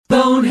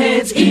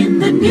Boneheads in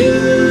the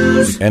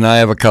news. And I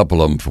have a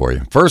couple of them for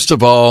you. First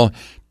of all,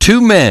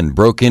 2 men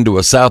broke into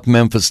a South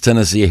Memphis,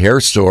 Tennessee hair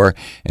store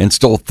and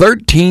stole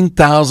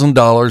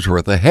 $13,000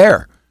 worth of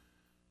hair.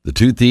 The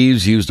 2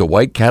 thieves used a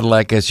white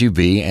Cadillac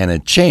SUV and a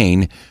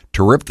chain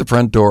to rip the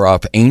front door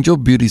off Angel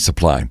Beauty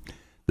Supply.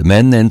 The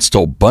men then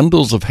stole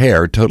bundles of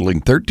hair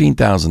totaling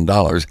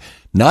 $13,000,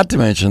 not to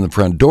mention the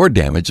front door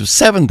damage of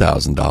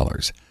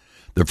 $7,000.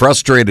 The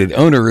frustrated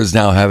owner is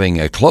now having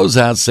a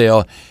closeout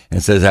sale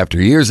and says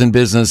after years in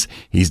business,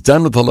 he's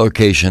done with the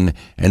location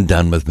and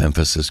done with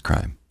Memphis's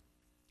crime.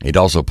 He'd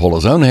also pull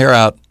his own hair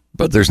out,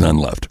 but there's none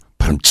left.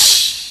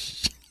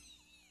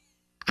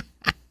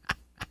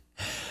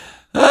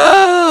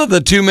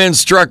 The 2 men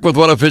struck with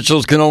what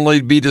officials can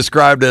only be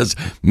described as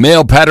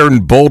male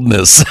pattern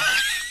boldness.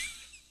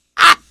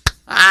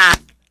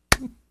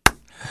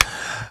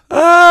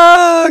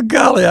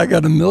 Golly, I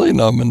got a million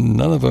of them, and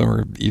none of them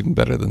are even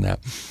better than that.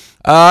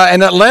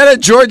 An Atlanta,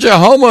 Georgia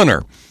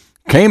homeowner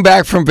came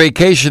back from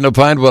vacation to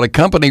find what a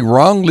company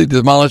wrongly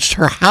demolished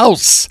her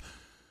house.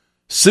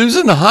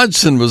 Susan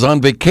Hodgson was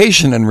on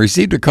vacation and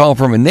received a call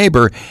from a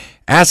neighbor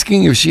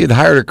asking if she had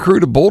hired a crew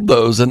to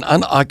bulldoze an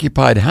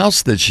unoccupied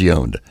house that she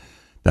owned.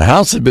 The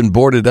house had been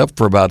boarded up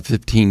for about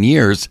 15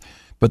 years,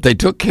 but they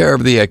took care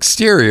of the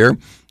exterior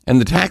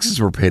and the taxes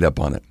were paid up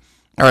on it.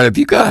 All right, if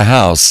you got a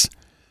house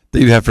that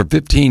you've had for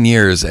 15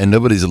 years and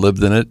nobody's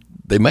lived in it,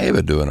 they may have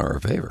been doing her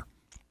a favor.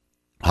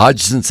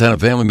 Hodgson sent a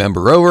family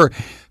member over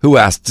who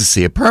asked to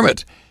see a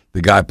permit.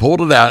 The guy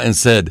pulled it out and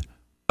said,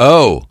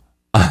 "Oh,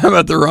 I'm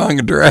at the wrong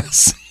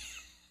address."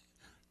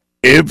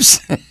 Oops.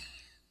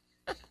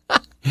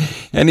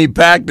 And he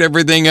packed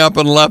everything up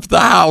and left the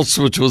house,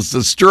 which was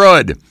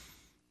destroyed.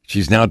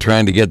 She's now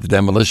trying to get the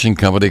demolition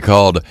company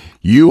called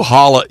You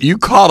Call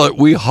It,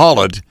 We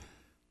Haul It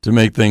to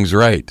make things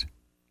right.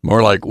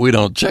 More like we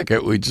don't check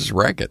it, we just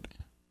wreck it.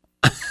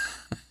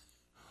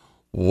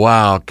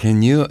 Wow,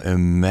 can you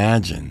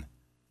imagine?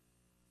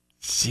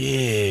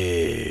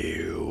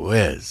 Gee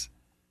whiz.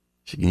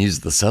 She can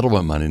use the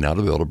settlement money now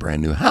to build a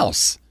brand new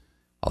house.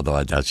 Although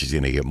I doubt she's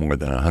going to get more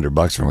than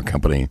 $100 from a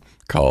company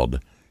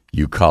called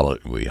You Call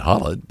It, We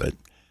Haul It. But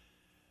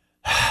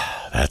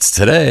that's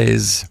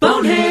today's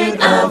Bonehead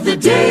of the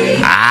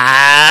day.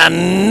 I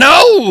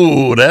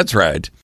know. That's right.